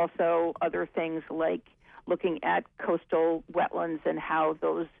 and also other things like looking at coastal wetlands and how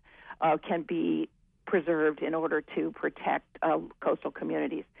those can be preserved in order to protect coastal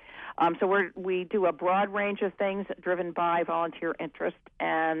communities. So we do a broad range of things driven by volunteer interest,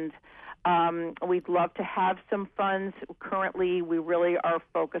 and we'd love to have some funds. Currently, we really are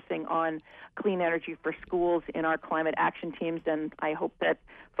focusing on clean energy for schools in our climate action teams, and I hope that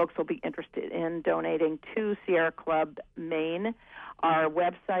folks will be interested in donating to Sierra Club Maine. Our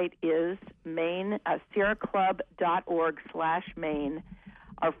website is sierraclub.org/Maine.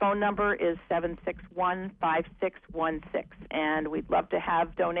 Our phone number is 761-5616, and we'd love to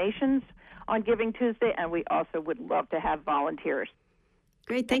have donations on Giving Tuesday, and we also would love to have volunteers.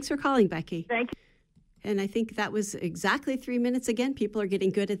 Great. Thanks for calling, Becky. Thank you. And I think that was exactly 3 minutes. Again, people are getting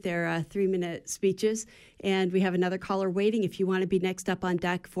good at their 3-minute speeches. And we have another caller waiting. If you want to be next up on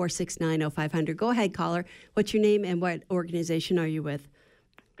deck, 469-0500. Go ahead, caller. What's your name and what organization are you with?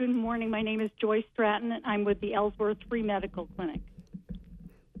 Good morning. My name is Joyce Stratton, and I'm with the Ellsworth Free Medical Clinic.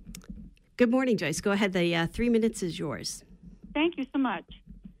 Good morning, Joyce. Go ahead. The 3 minutes is yours. Thank you so much.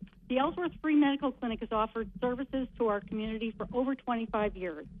 The Ellsworth Free Medical Clinic has offered services to our community for over 25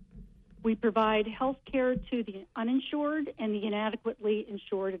 years. We provide health care to the uninsured and the inadequately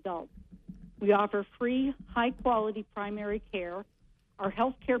insured adults. We offer free, high-quality primary care. Our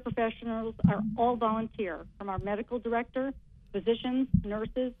health care professionals are all volunteer, from our medical director, physicians,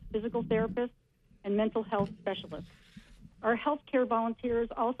 nurses, physical therapists, and mental health specialists. Our health care volunteers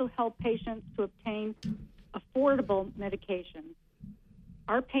also help patients to obtain affordable medications.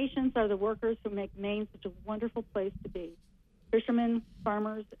 Our patients are the workers who make Maine such a wonderful place to be: fishermen,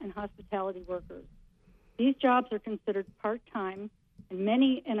 farmers, and hospitality workers. These jobs are considered part-time, and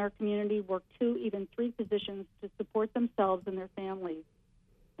many in our community work 2, even 3 positions to support themselves and their families.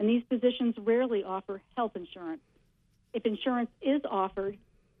 And these positions rarely offer health insurance. If insurance is offered,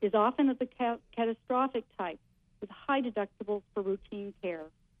 it is often of the catastrophic type, with high deductibles for routine care.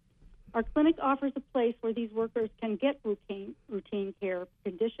 Our clinic offers a place where these workers can get routine care for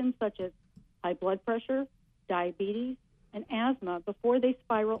conditions such as high blood pressure, diabetes, and asthma before they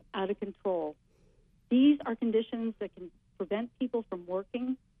spiral out of control. These are conditions that can prevent people from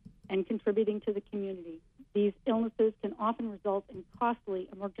working and contributing to the community. These illnesses can often result in costly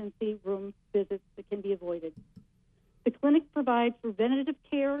emergency room visits that can be avoided. The clinic provides preventative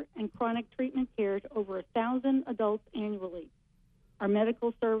care and chronic treatment care to over 1,000 adults annually. Our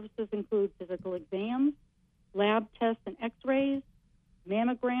medical services include physical exams, lab tests and x-rays,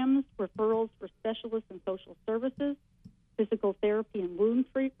 mammograms, referrals for specialists in social services, physical therapy and wound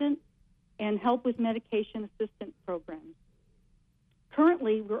treatment, and help with medication assistance programs.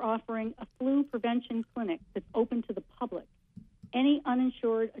 Currently, we're offering a flu prevention clinic that's open to the public. Any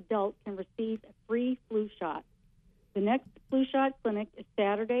uninsured adult can receive a free flu shot. The next flu shot clinic is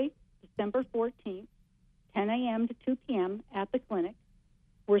Saturday, December 14th, 10 a.m. to 2 p.m. at the clinic.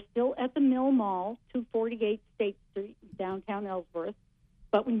 We're still at the Mill Mall, 248 State Street, downtown Ellsworth.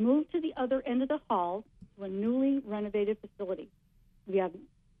 But we moved to the other end of the hall to a newly renovated facility. We have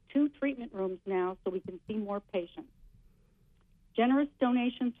 2 treatment rooms now so we can see more patients. Generous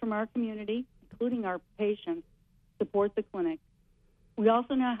donations from our community, including our patients, support the clinic. We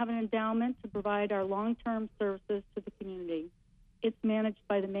also now have an endowment to provide our long-term services to the community. It's managed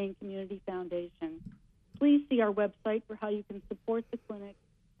by the Maine Community Foundation. Please see our website for how you can support the clinic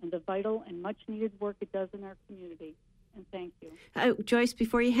and the vital and much-needed work it does in our community. And thank you. Joyce,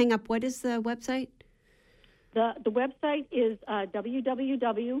 before you hang up, what is the website? The website is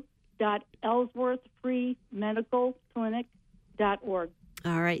www.ellsworthfreemedicalclinic.org.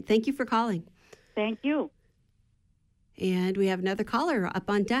 All right. Thank you for calling. Thank you. And we have another caller up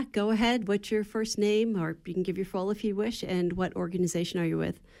on deck. Go ahead. What's your first name? Or you can give your full if you wish. And what organization are you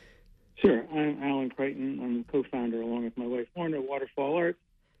with? Sure. I'm Alan Crichton. I'm the co-founder, along with my wife, Warner, of Waterfall Arts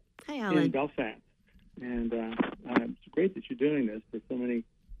Hi, Alan. in Belfast. And it's great that you're doing this. There's so many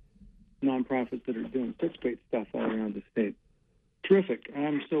nonprofits that are doing such great stuff all around the state. Terrific.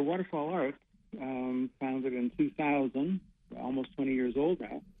 So Waterfall Arts, founded in 2000, almost 20 years old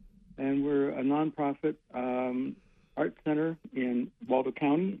now. And we're a nonprofit art center in Waldo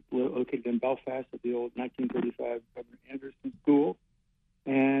County, located in Belfast at the old 1935 Governor Anderson School.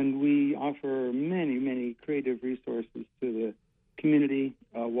 And we offer many, many creative resources to the community,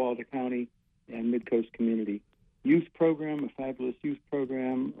 Waldo County, and Mid-Coast community. Youth program, a fabulous youth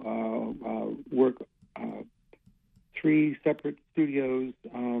program, work 3 separate studios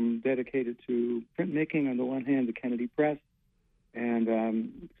dedicated to printmaking on the one hand, the Kennedy Press,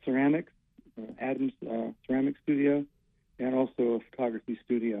 and ceramics, Adams Ceramic Studio, and also a photography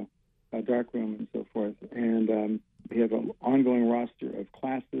studio, a darkroom, and so forth. And we have an ongoing roster of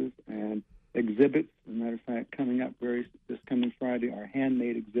classes and exhibits. As a matter of fact, coming up this coming Friday, our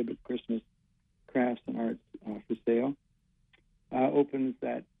handmade exhibit, Christmas Crafts and Arts for Sale, opens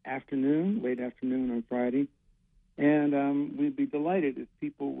that afternoon, late afternoon on Friday. And we'd be delighted if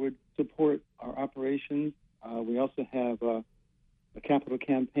people would support our operations. We also have a capital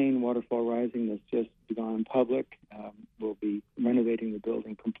campaign, Waterfall Rising, that's just gone public. We'll be renovating the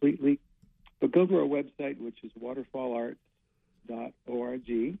building completely. But go to our website, which is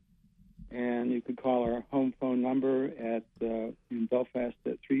waterfallarts.org, and you could call our home phone number in Belfast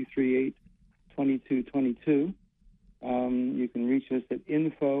at 338-2222. You can reach us at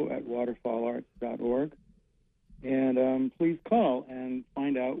info@waterfallarts.org. And please call and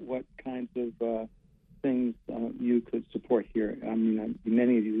find out what kinds of things you could support here. I mean,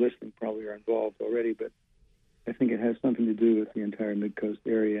 many of you listening probably are involved already, but I think it has something to do with the entire Mid-Coast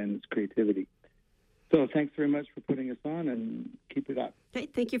area and its creativity. So thanks very much for putting us on, and keep it up.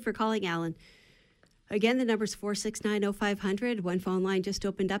 Great. Thank you for calling, Alan. Again, the number's 469-0500. One phone line just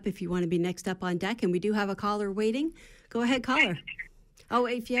opened up if you want to be next up on deck, and we do have a caller waiting. Go ahead, caller. Oh,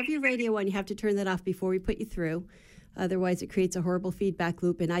 if you have your radio on, you have to turn that off before we put you through. Otherwise, it creates a horrible feedback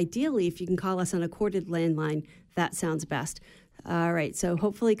loop. And ideally, if you can call us on a corded landline, that sounds best. All right. So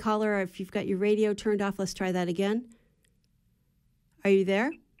hopefully, caller, if you've got your radio turned off, let's try that again. Are you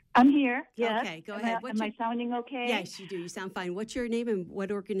there? I'm here. Yes. Okay, go ahead. Am I sounding okay? Yes, you do. You sound fine. What's your name and what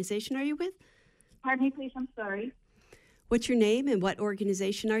organization are you with? Pardon me, please. I'm sorry. What's your name and what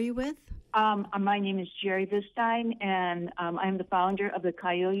organization are you with? My name is Jerry Vistine, and I'm the founder of the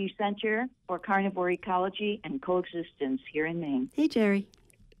Coyote Center for Carnivore Ecology and Coexistence here in Maine. Hey, Jerry.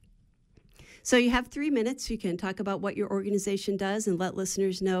 So you have 3 minutes. You can talk about what your organization does and let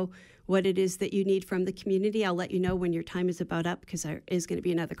listeners know what it is that you need from the community. I'll let you know when your time is about up because there is going to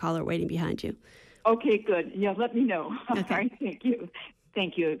be another caller waiting behind you. Okay, good. Yeah, let me know. Okay. All right, thank you.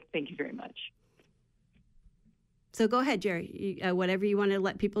 Thank you. Thank you very much. So go ahead, Jerry. Whatever you want to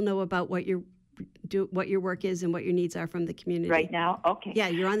let people know about what your work is and what your needs are from the community. Right now? Okay. Yeah,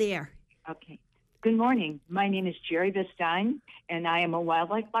 you're on the air. Okay. Good morning. My name is Jerry Vistine, and I am a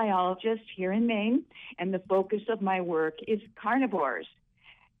wildlife biologist here in Maine, and the focus of my work is carnivores.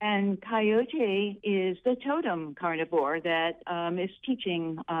 And coyote is the totem carnivore that is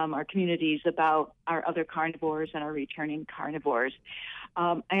teaching our communities about our other carnivores and our returning carnivores.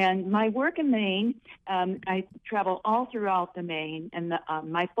 And my work in Maine, I travel all throughout the Maine, and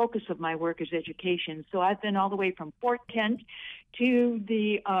my focus of my work is education. So I've been all the way from Fort Kent to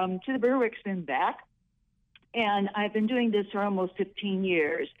the Berwicks and back. And I've been doing this for almost 15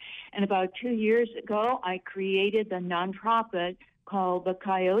 years. And about 2 years ago, I created the nonprofit called the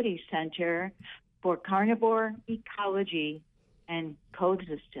Coyote Center for Carnivore Ecology and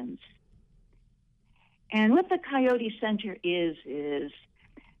Coexistence. And what the Coyote Center is it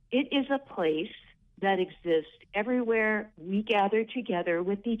is a place that exists everywhere we gather together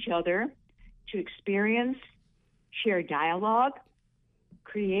with each other to experience, share dialogue,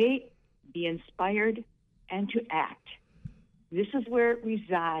 create, be inspired, and to act. This is where it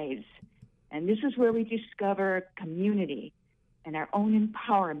resides, and this is where we discover community and our own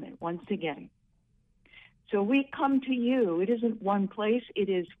empowerment once again. So we come to you. It isn't one place. It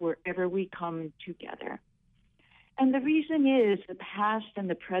is wherever we come together. And the reason is the past and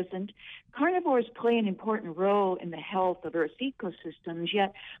the present. Carnivores play an important role in the health of Earth's ecosystems,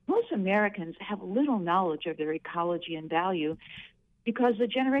 yet most Americans have little knowledge of their ecology and value because the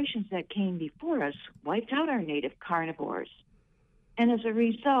generations that came before us wiped out our native carnivores. And as a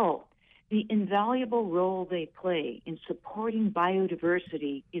result, the invaluable role they play in supporting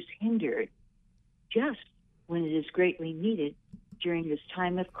biodiversity is hindered just when it is greatly needed during this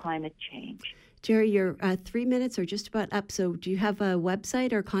time of climate change. Jerry, your 3 minutes are just about up, so do you have a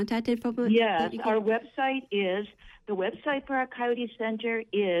website or contact info? Yes, our website is, the website for our Coyote Center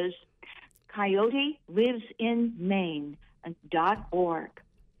is coyotelivesinmaine.org.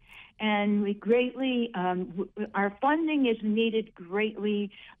 And we greatly, our funding is needed greatly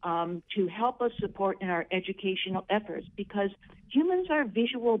to help us support in our educational efforts because humans are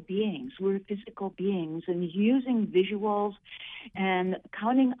visual beings. We're physical beings, and using visuals and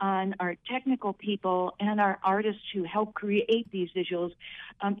counting on our technical people and our artists to help create these visuals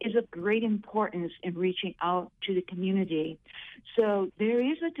is of great importance in reaching out to the community. So there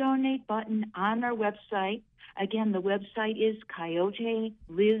is a donate button on our website. Again, the website is Coyote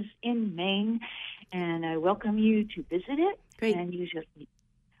Lives in Maine, and I welcome you to visit it. Great. And use your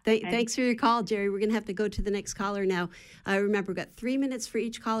Thanks for your call, Jerry. We're going to have to go to the next caller now. Remember, we've got 3 minutes for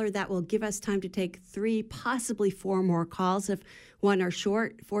each caller. That will give us time to take 3, possibly 4 more calls if one are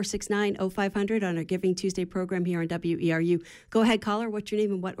short. 469-0500 on our Giving Tuesday program here on WERU. Go ahead, caller. What's your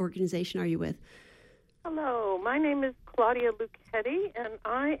name and what organization are you with? Hello, my name is Claudia Lucchetti, and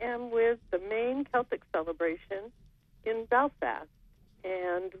I am with the Maine Celtic Celebration in Belfast.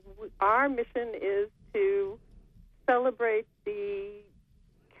 And our mission is to celebrate the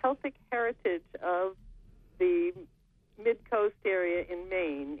Celtic heritage of the mid-coast area in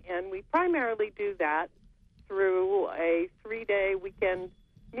Maine. And we primarily do that through a 3-day weekend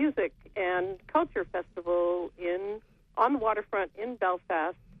music and culture festival on the waterfront in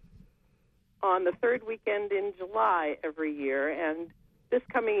Belfast on the 3rd weekend in July every year. And this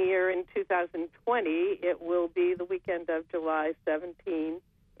coming year in 2020, it will be the weekend of July 17,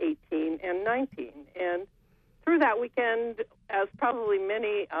 18, and 19. And through that weekend, as probably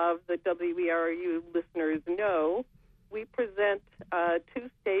many of the WERU listeners know, we present 2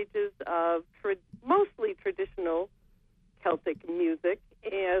 stages of mostly traditional Celtic music,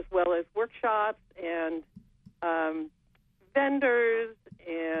 as well as workshops and vendors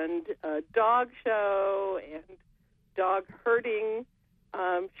and a dog show and dog herding,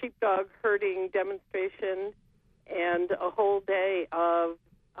 sheepdog herding demonstration, and a whole day of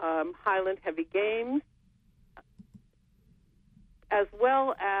Highland heavy games, as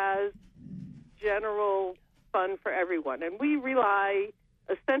well as general fun for everyone. And we rely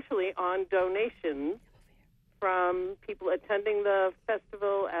essentially on donations from people attending the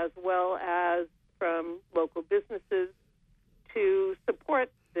festival as well as from local businesses to support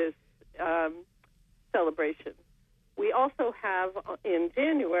this celebration. We also have in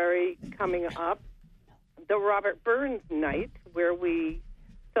January coming up the Robert Burns Night, where we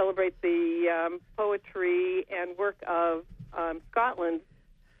celebrate the poetry and work of Scotland's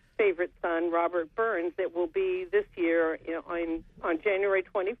favorite son, Robert Burns. It will be this year on January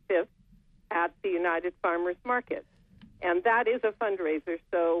 25th at the United Farmers Market. And that is a fundraiser,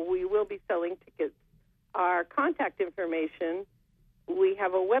 so we will be selling tickets. Our contact information, we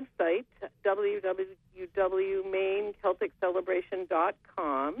have a website,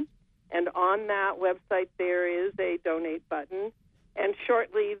 www.maincelticcelebration.com, and on that website there is a donate button, and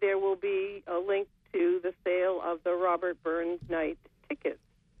shortly there will be a link to the sale of the Robert Burns Night tickets.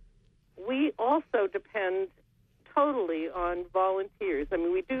 We also depend totally on volunteers. I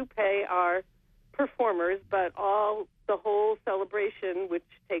mean, we do pay our performers, but the whole celebration, which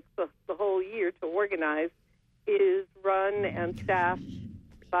takes the whole year to organize, is run and staffed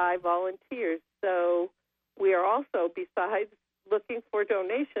by volunteers. So we are also, besides looking for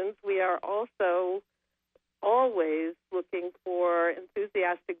donations, we are also always looking for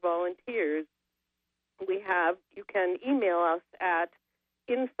enthusiastic volunteers. You can email us at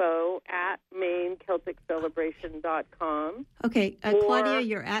info@maincelticcelebration.com. Okay, Claudia,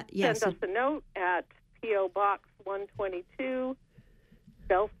 you're at, yes. Send us a note at P.O. Box 122,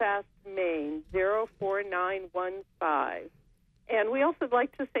 Belfast, Maine, 04915. And we also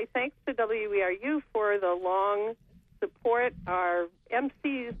like to say thanks to WERU for the long support. Our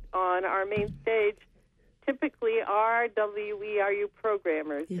MCs on our main stage typically are WERU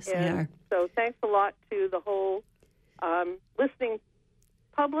programmers. Yes, and they are. So thanks a lot to the whole listening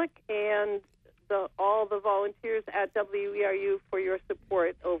public and all the volunteers at WERU for your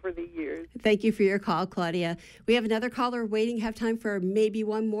support over the years. Thank you for your call, Claudia. We have another caller waiting. Have time for maybe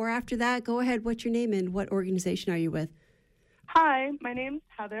one more after that. Go ahead. What's your name and what organization are you with? Hi, my name's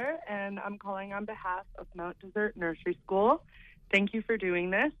Heather, and I'm calling on behalf of Mount Desert Nursery School. Thank you for doing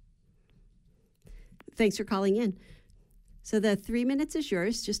this. Thanks for calling in. So the 3 minutes is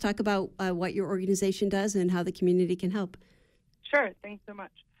yours. Just talk about what your organization does and how the community can help. Sure, thanks so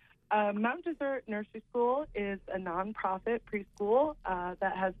much. Mount Desert Nursery School is a nonprofit preschool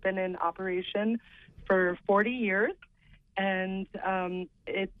that has been in operation for 40 years, and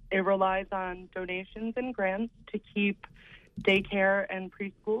it relies on donations and grants to keep daycare and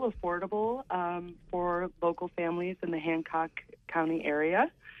preschool affordable for local families in the Hancock County area.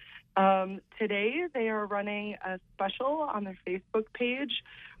 Today, they are running a special on their Facebook page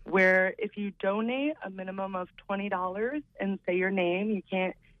where if you donate a minimum of $20 and say your name, you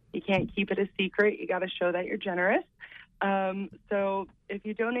can't keep it a secret. You got to show that you're generous. So if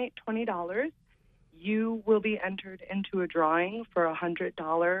you donate $20, you will be entered into a drawing for a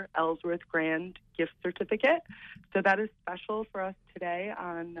 $100 Ellsworth Grand gift certificate. So that is special for us today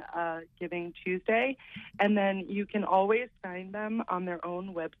on Giving Tuesday. And then you can always find them on their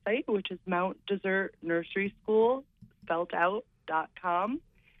own website, which is Mount Desert Nursery School, spelledout.com.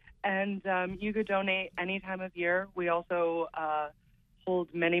 And you could donate any time of year. We also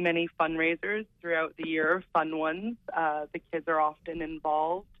hold many, many fundraisers throughout the year, fun ones. The kids are often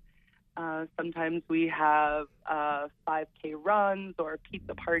involved. Sometimes we have 5K runs or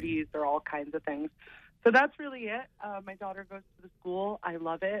pizza parties or all kinds of things. So that's really it. My daughter goes to the school. I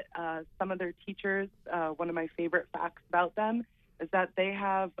love it. Some of their teachers, one of my favorite facts about them is that they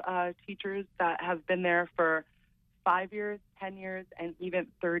have teachers that have been there for 5 years, 10 years, and even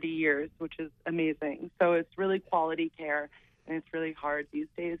 30 years, which is amazing. So it's really quality care, and it's really hard these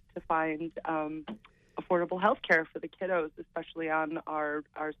days to find affordable health care for the kiddos, especially on our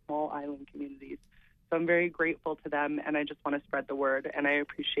small island communities. So I'm very grateful to them, and I just want to spread the word, and I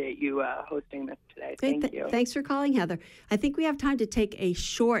appreciate you hosting this today. Thank you. Thanks for calling, Heather. I think we have time to take a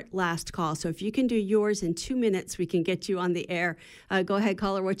short last call, so if you can do yours in 2 minutes, we can get you on the air. Go ahead,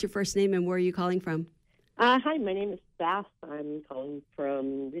 caller. What's your first name, and where are you calling from? Hi, my name is Sass. I'm calling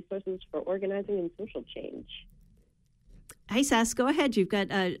from Resources for Organizing and Social Change. Hey, Sass, go ahead. You've got,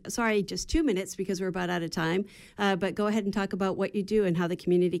 just 2 minutes because we're about out of time, but go ahead and talk about what you do and how the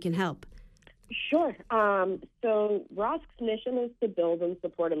community can help. Sure. So ROSC's mission is to build and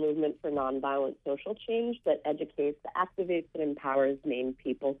support a movement for nonviolent social change that educates, activates, and empowers Maine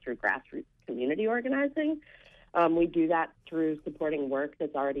people through grassroots community organizing. We do that through supporting work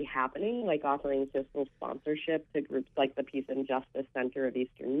that's already happening, like offering fiscal sponsorship to groups like the Peace and Justice Center of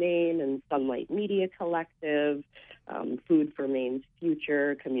Eastern Maine and Sunlight Media Collective, Food for Maine's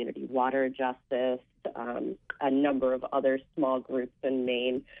Future, Community Water Justice, a number of other small groups in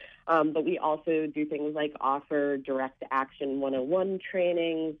Maine. But we also do things like offer direct action 101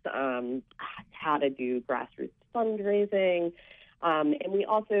 trainings, how to do grassroots fundraising. And we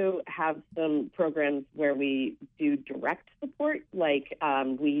also have some programs where we do direct support, like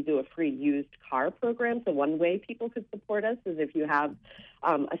we do a free used car program. So one way people could support us is if you have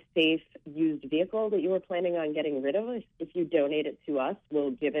a safe used vehicle that you were planning on getting rid of. If you donate it to us,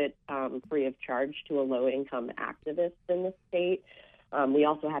 we'll give it free of charge to a low-income activist in the state. We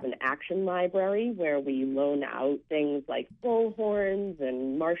also have an action library where we loan out things like bullhorns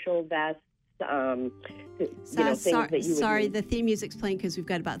and Marshall vests. Sorry, the theme music's playing because we've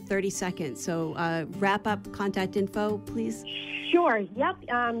got about 30 seconds. So wrap up contact info, please. Sure. Yep.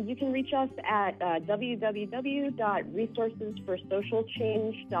 You can reach us at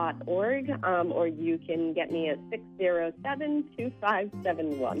www.resourcesforsocialchange.org, or you can get me at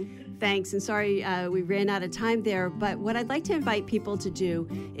 607-2571. Thanks. And sorry, we ran out of time there. But what I'd like to invite people to do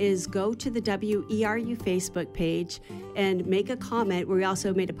is go to the WERU Facebook page and make a comment. We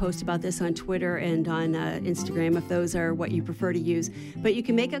also made a post about this on Twitter and on Instagram, if those are what you prefer to use. But you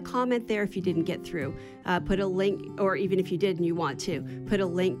can make a comment there if you didn't get through. Put a link, or even if you did and you want to, put a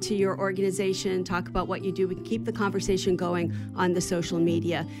link to your organization, talk about what you do. We can keep the conversation going on the social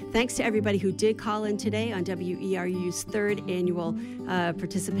media. Thanks to everybody who did call in today on WERU's third annual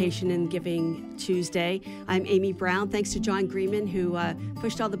participation in Giving Tuesday. I'm Amy Browne. Thanks to John Greenman, who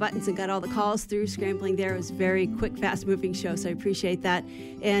pushed all the buttons and got all the calls through, scrambling there. It was very quick, fast fast-moving show, so I appreciate that.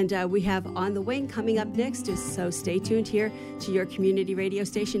 And we have On the Wing coming up next, so stay tuned here to your community radio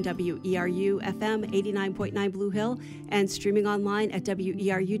station, WERU FM 89.9 Blue Hill, and streaming online at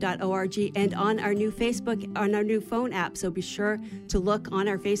weru.org and on our new Facebook, on our new phone app. So be sure to look on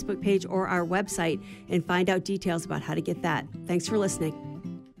our Facebook page or our website and find out details about how to get that. Thanks for listening.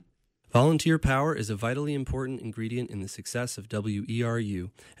 Volunteer power is a vitally important ingredient in the success of WERU,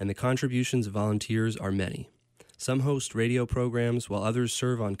 and the contributions of volunteers are many. Some host radio programs, while others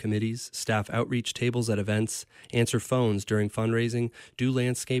serve on committees, staff outreach tables at events, answer phones during fundraising, do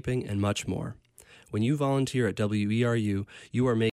landscaping, and much more. When you volunteer at WERU, you are making